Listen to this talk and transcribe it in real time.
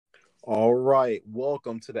All right,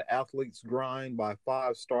 welcome to the Athletes Grind by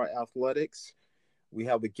Five Star Athletics. We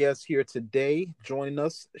have a guest here today joining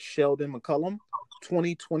us, Sheldon McCullum,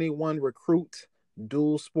 2021 recruit,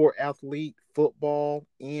 dual sport athlete, football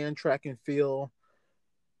and track and field,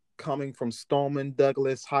 coming from Stoneman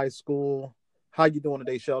Douglas High School. How you doing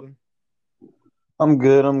today, Sheldon? I'm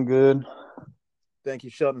good. I'm good. Thank you,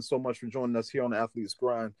 Sheldon, so much for joining us here on the Athletes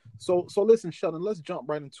Grind. So listen, Sheldon, let's jump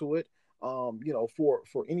right into it.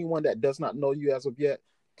 For anyone that does not know you as of yet,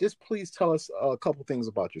 just please tell us a couple things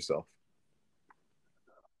about yourself.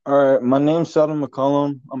 All right. My name's Sheldon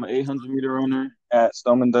McCullum. I'm an 800-meter runner at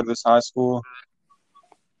Stoneman Douglas High School.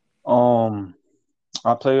 Um,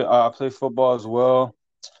 I play football as well.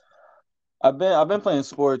 I've been playing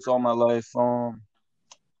sports all my life.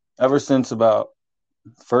 Ever since about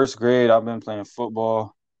first grade, I've been playing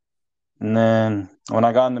football. And then when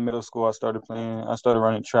I got into middle school, I started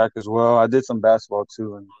running track as well. I did some basketball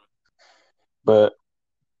too, but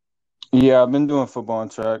yeah, I've been doing football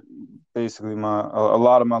and track basically a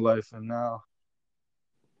lot of my life, and now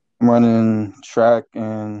I'm running track.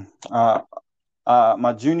 And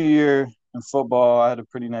my junior year in football, I had a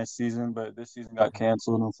pretty nice season, but this season got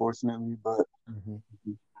canceled, unfortunately. But Mhm.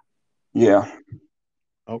 yeah,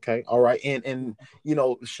 Okay, all right, and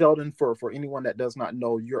Sheldon, for anyone that does not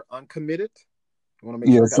know, you're uncommitted. You want to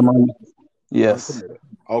make yeah, sure I got that right. yes. Uncommitted.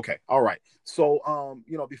 Okay, all right. So,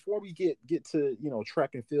 before we get to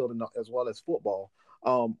track and field and as well as football,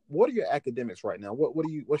 what are your academics right now?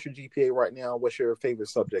 What's your GPA right now? What's your favorite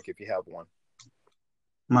subject if you have one?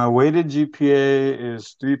 My weighted GPA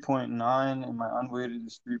is 3.9, and my unweighted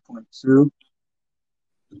is 3.2.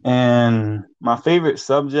 And my favorite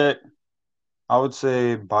subject, I would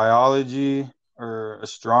say biology or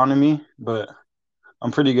astronomy, but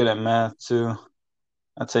I'm pretty good at math too.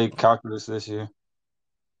 I take calculus this year.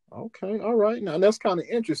 Okay, all right. Now that's kind of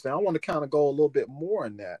interesting. I want to kind of go a little bit more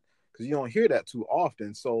in that because you don't hear that too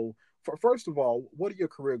often. So, first of all, what are your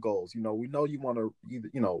career goals? We know you want to either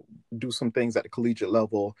do some things at the collegiate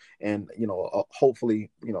level and hopefully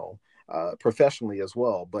professionally as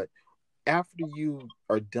well. But after you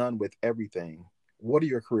are done with everything, what are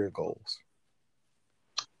your career goals?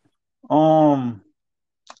 Um,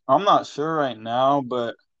 I'm not sure right now,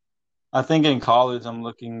 but I think in college I'm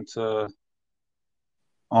looking to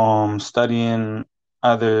studying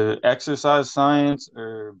either exercise science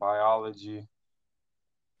or biology.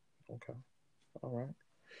 Okay, all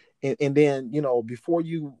right. And then before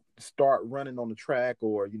you start running on the track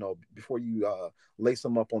or before you lace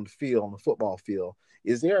them up on the field on the football field,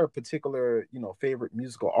 is there a particular favorite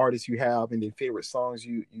musical artist you have and then favorite songs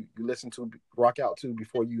you listen to, rock out to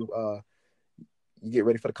before you get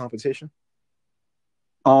ready for the competition?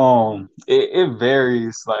 It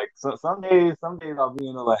varies. Like some days I'll be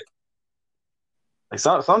into like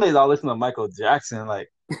some days I'll listen to Michael Jackson. Like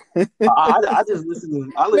I just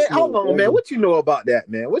Man, listen hold to on, man. What you know about that,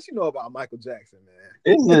 man? What you know about Michael Jackson,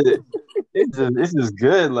 it's man? just it's just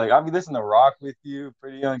good. Like I'll be listening to Rock with You,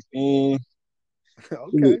 Pretty Young Thing,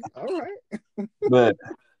 Okay, all right. but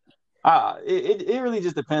it really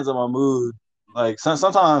just depends on my mood. Like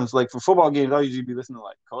sometimes like for football games I'll usually be listening to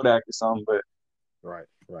like Kodak or something, but Right,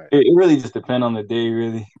 right. it really just depends on the day,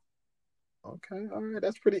 really. Okay, all right,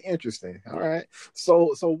 that's pretty interesting. All right,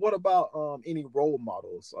 so what about any role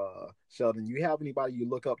models, Sheldon? You have anybody you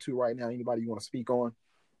look up to right now? Anybody you want to speak on?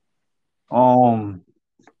 Um,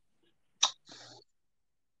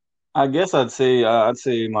 I guess I'd say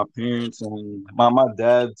my parents and my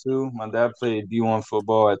dad too. My dad played D1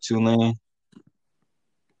 football at Tulane,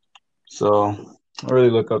 so I really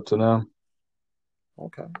look up to them.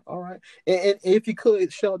 Okay, all right. And if you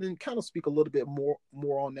could, Sheldon, kind of speak a little bit more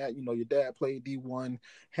on that. Your dad played D1.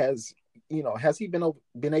 Has has he been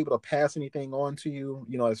able to pass anything on to you?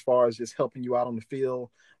 As far as just helping you out on the field.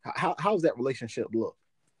 How's that relationship look?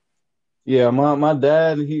 Yeah, my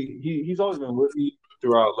dad he's always been with me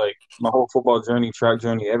throughout like my whole football journey, track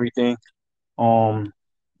journey, everything. Um,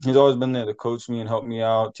 he's always been there to coach me and help me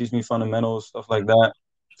out, teach me fundamentals, stuff like that.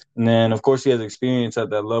 And then of course he has experience at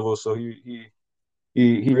that level, so he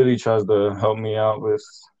really tries to help me out with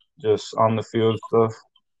just on the field stuff.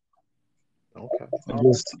 Okay, And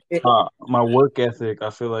all just right. my work ethic, I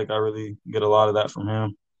feel like I really get a lot of that from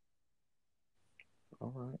him.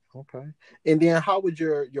 All right. Okay. And then how would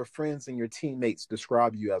your friends and your teammates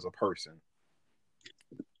describe you as a person?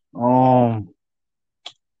 Um,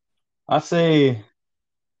 I say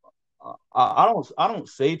I don't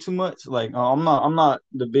say too much. Like I'm not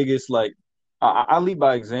the biggest like I lead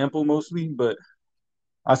by example mostly, but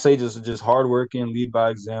I say just hardworking, lead by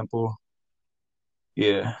example.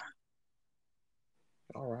 Yeah.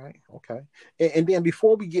 All right. Okay. And then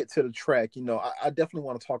before we get to the track, I definitely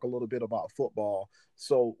want to talk a little bit about football.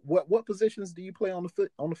 So, what positions do you play on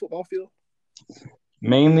the football field?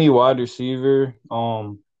 Mainly wide receiver.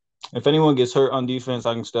 If anyone gets hurt on defense,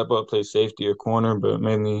 I can step up, play safety or corner, but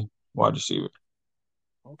mainly wide receiver.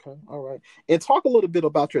 Okay. All right. And talk a little bit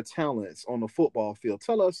about your talents on the football field.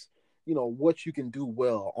 Tell us, what you can do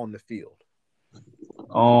well on the field.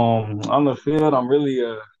 On the field, uh,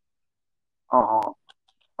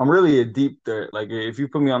 I'm really a deep threat. Like if you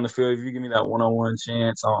put me on the field, if you give me that one-on-one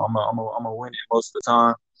chance, I'm a win it most of the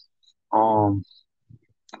time. Um,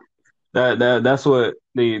 that's what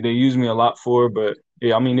they use me a lot for. But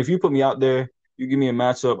yeah, I mean, if you put me out there, you give me a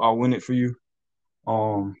matchup, I'll win it for you.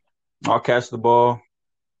 Um, I'll catch the ball.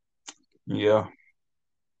 Yeah.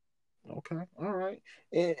 Okay, all right,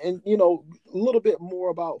 and a little bit more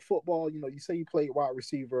about football. You say you played wide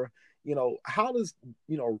receiver. How does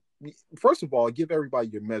first of all, give everybody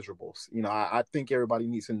your measurables. I think everybody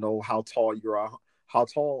needs to know how tall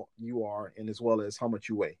you are, and as well as how much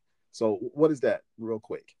you weigh. So, what is that, real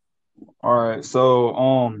quick? All right. So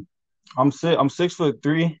I'm 6'3".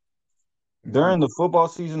 Mm-hmm. During the football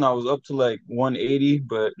season, I was up to like 180,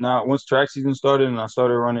 but now once track season started and I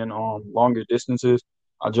started running longer distances,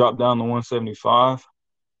 I dropped down to 175.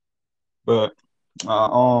 But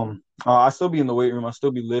I still be in the weight room. I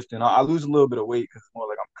still be lifting. I lose a little bit of weight because it's more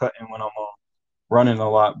like I'm cutting when I'm running a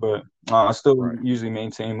lot, but I still Right. usually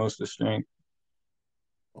maintain most of the strength.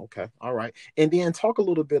 Okay. All right. And then talk a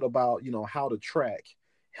little bit about, how the track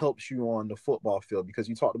helps you on the football field because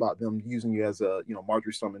you talked about them using you as a,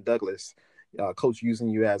 Marjorie Stoneman Douglas, coach using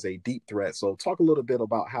you as a deep threat. So talk a little bit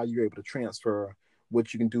about how you're able to transfer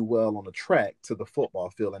what you can do well on the track to the football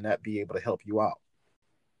field and that be able to help you out.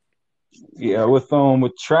 Yeah, with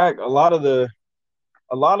track, a lot of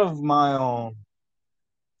my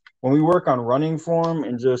when we work on running form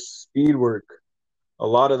and just speed work, a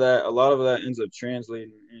lot of that ends up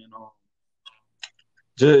translating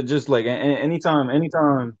and just like anytime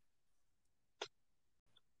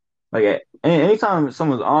like anytime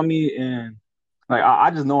someone's on me and like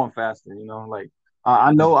I just know I'm faster, like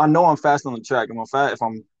I know I'm fast on the track. If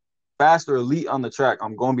I'm fast or elite on the track,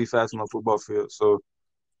 I'm going to be fast on the football field. So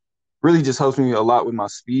really just helps me a lot with my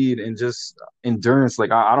speed and just endurance.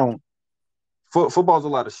 Like I don't football's a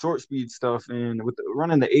lot of short speed stuff, and with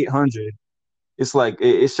running the 800, it's like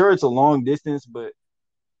it's sure it's a long distance, but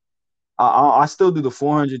I still do the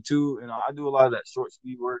 400 too, and I do a lot of that short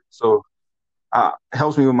speed work. So it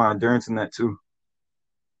helps me with my endurance in that too.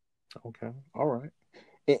 Okay. All right.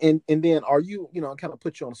 And then are you, kind of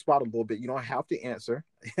put you on the spot a little bit. You don't have to answer,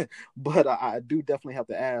 but I do definitely have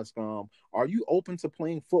to ask, are you open to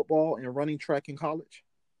playing football and running track in college?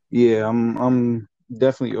 Yeah, I'm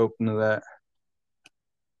definitely open to that.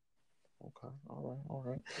 Okay, all right, all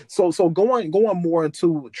right. So going more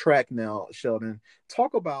into track now, Sheldon.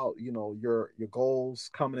 Talk about your goals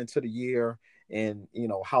coming into the year, and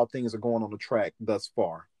how things are going on the track thus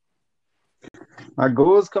far. My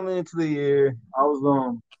goals coming into the year, I was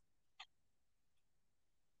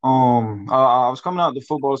coming out the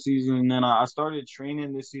football season, and then I started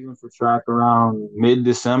training this season for track around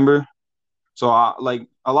mid-December. So I like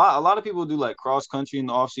a lot of people do like cross country in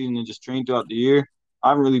the off season and just train throughout the year. I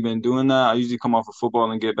haven't really been doing that. I usually come off of football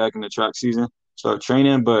and get back in the track season, start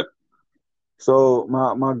training. But so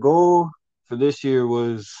my goal for this year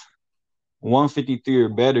was 153 or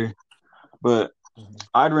better. But Mhm.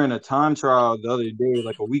 I'd ran a time trial the other day,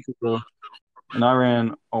 like a week ago, and I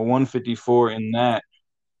ran a 154 in that.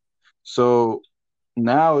 So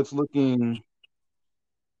now it's looking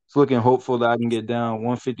hopeful that I can get down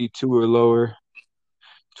 152 or lower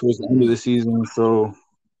towards the end of the season. So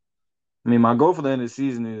I mean, my goal for the end of the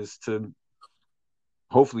season is to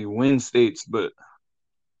hopefully win states, but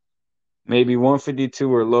maybe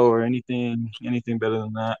 152 or lower. Anything better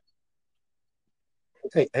than that.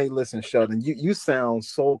 Hey, listen, Sheldon, you sound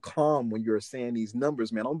so calm when you're saying these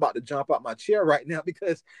numbers, man. I'm about to jump out my chair right now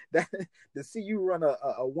because that to see you run a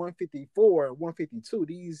 154 and 152,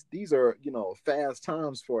 these are fast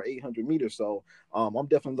times for 800 meters. So I'm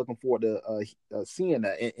definitely looking forward to seeing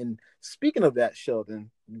that. And speaking of that, Sheldon,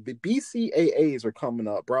 the BCAAs are coming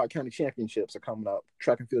up. Broward County Championships are coming up.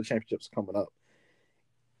 Track and Field Championships are coming up.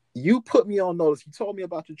 You put me on notice. You told me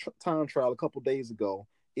about your time trial a couple days ago.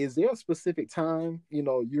 Is there a specific time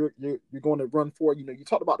you're going to run for? You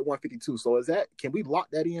talked about the 152. So is that, can we lock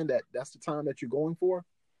that in, that's the time that you're going for?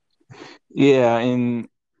 Yeah, and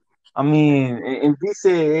I mean, in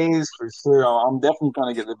BCAAs for sure, I'm definitely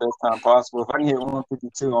trying to get the best time possible. If I can hit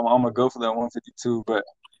 152, I'm gonna go for that 152. But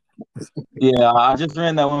yeah, I just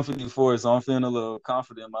ran that 154, so I'm feeling a little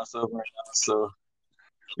confident in myself right now. So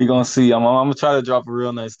We gonna see. I'm gonna try to drop a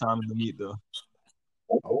real nice time in the meet though.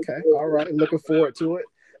 Okay, all right. Looking forward to it.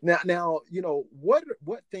 Now, what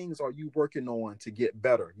things are you working on to get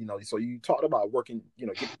better? So you talked about working,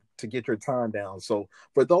 to get your time down. So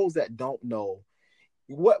for those that don't know,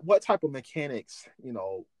 what type of mechanics,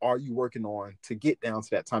 are you working on to get down to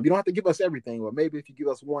that time? You don't have to give us everything, but maybe if you give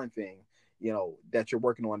us one thing, that you're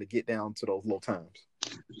working on to get down to those low times.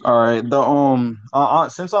 All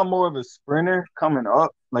right. Since I'm more of a sprinter coming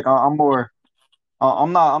up, like I'm more.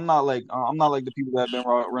 I'm not like the people that have been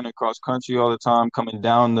running cross country all the time, coming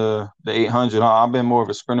down the 800. I've been more of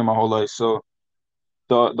a sprinter my whole life. So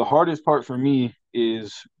the hardest part for me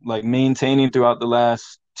is like maintaining throughout the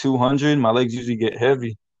last 200. My legs usually get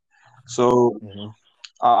heavy, so Mm-hmm.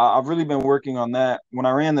 I've really been working on that. When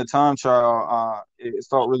I ran the time trial, it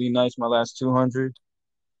felt really nice my last 200.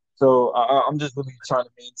 So I'm just really trying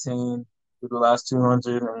to maintain through the last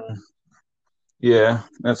 200, and yeah,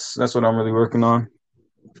 that's what I'm really working on.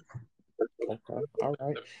 Okay. All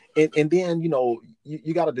right. And then,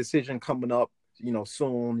 you got a decision coming up,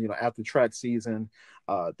 soon, after track season,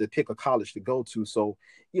 to pick a college to go to. So,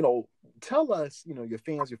 you know, tell us, your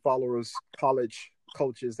fans, your followers, college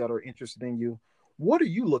coaches that are interested in you, what are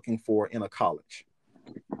you looking for in a college?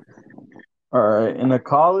 All right, in the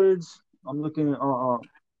college, I'm looking.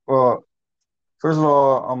 Well, first of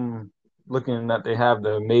all, I'm looking that they have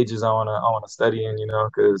the majors I wanna study in,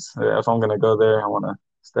 because if I'm gonna go there, I wanna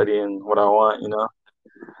study in what I want.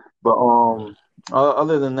 But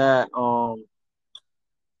other than that,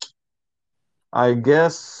 I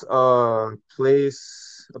guess a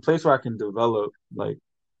place where I can develop, like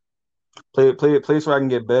play a place where I can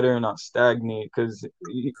get better and not stagnate. Because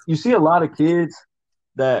you see a lot of kids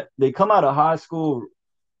that they come out of high school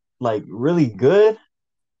like really good,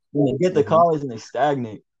 when they get to Hmm. college and they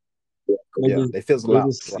stagnate. They Yeah, just they fizzle out.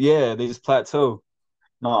 Right. they just plateau.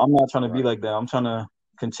 No, I'm not trying to be Right. like that. I'm trying to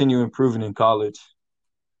continue improving in college.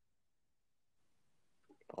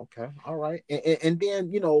 Okay. All right. And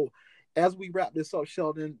then, as we wrap this up,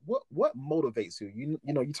 Sheldon, what motivates you?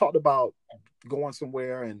 You talked about going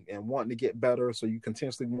somewhere and wanting to get better, so you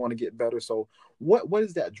continuously want to get better. So what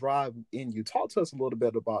is that drive in you? Talk to us a little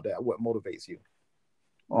bit about that. What motivates you?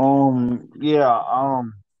 Yeah,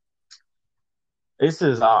 it's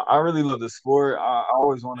just I really love the sport. I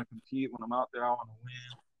always want to compete when I'm out there. I want to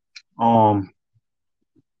win.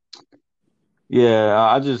 Yeah,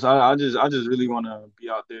 I just really want to be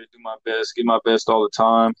out there, do my best, give my best all the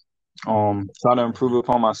time. Try to improve Hmm.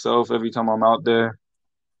 upon myself every time I'm out there,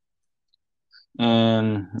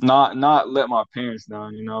 and not let my parents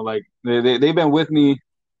down. Like they've been with me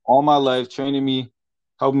all my life, training me,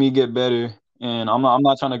 helping me get better, and I'm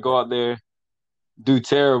not trying to go out there do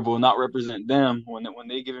terrible, not represent them when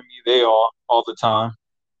they giving me they all the time.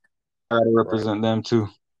 I gotta Right. represent them too.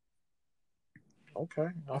 Okay.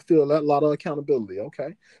 I feel that a lot of accountability.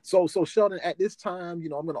 Okay. So Sheldon, at this time, I'm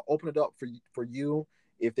going to open it up for you.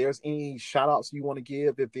 If there's any shout outs you want to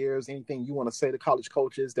give, if there's anything you want to say to college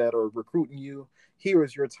coaches that are recruiting you, here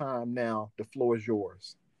is your time now. The floor is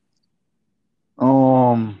yours.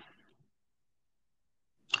 Um,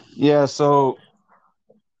 yeah, so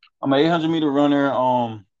I'm an 800-meter runner.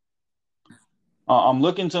 I'm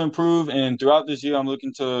looking to improve, and throughout this year, I'm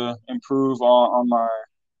looking to improve on my.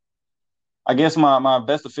 I guess my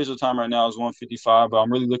best official time right now is 155, but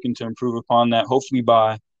I'm really looking to improve upon that. Hopefully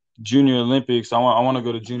by Junior Olympics, I want to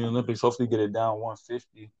go to Junior Olympics. Hopefully get it down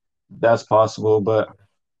 150. That's possible, but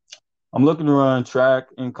I'm looking to run track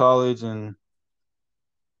in college and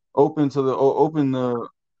open the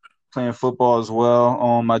playing football as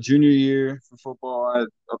well. My junior year for football, I had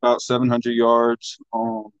about 700 yards,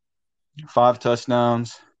 5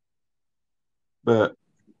 touchdowns. But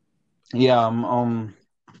yeah, I'm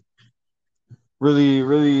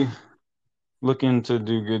really looking to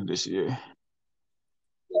do good this year.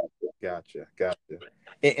 Gotcha.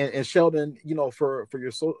 And Sheldon, for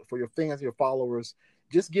your fans, your followers,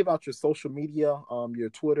 just give out your social media, your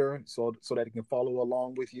Twitter, so that it can follow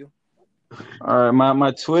along with you. All right,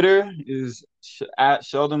 my Twitter is at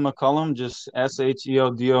Sheldon McCullum, just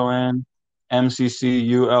SheldonMccullum,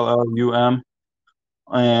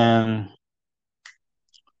 and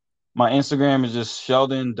my Instagram is just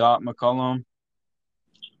Sheldon.McCullum.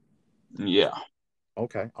 Yeah.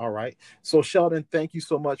 Okay, all right. So Sheldon, thank you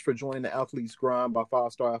so much for joining the Athletes Grind by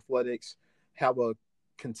Five Star Athletics. Have a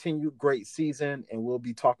continued great season, and we'll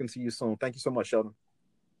be talking to you soon. Thank you so much, Sheldon.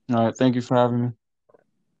 All right. Thank you for having me.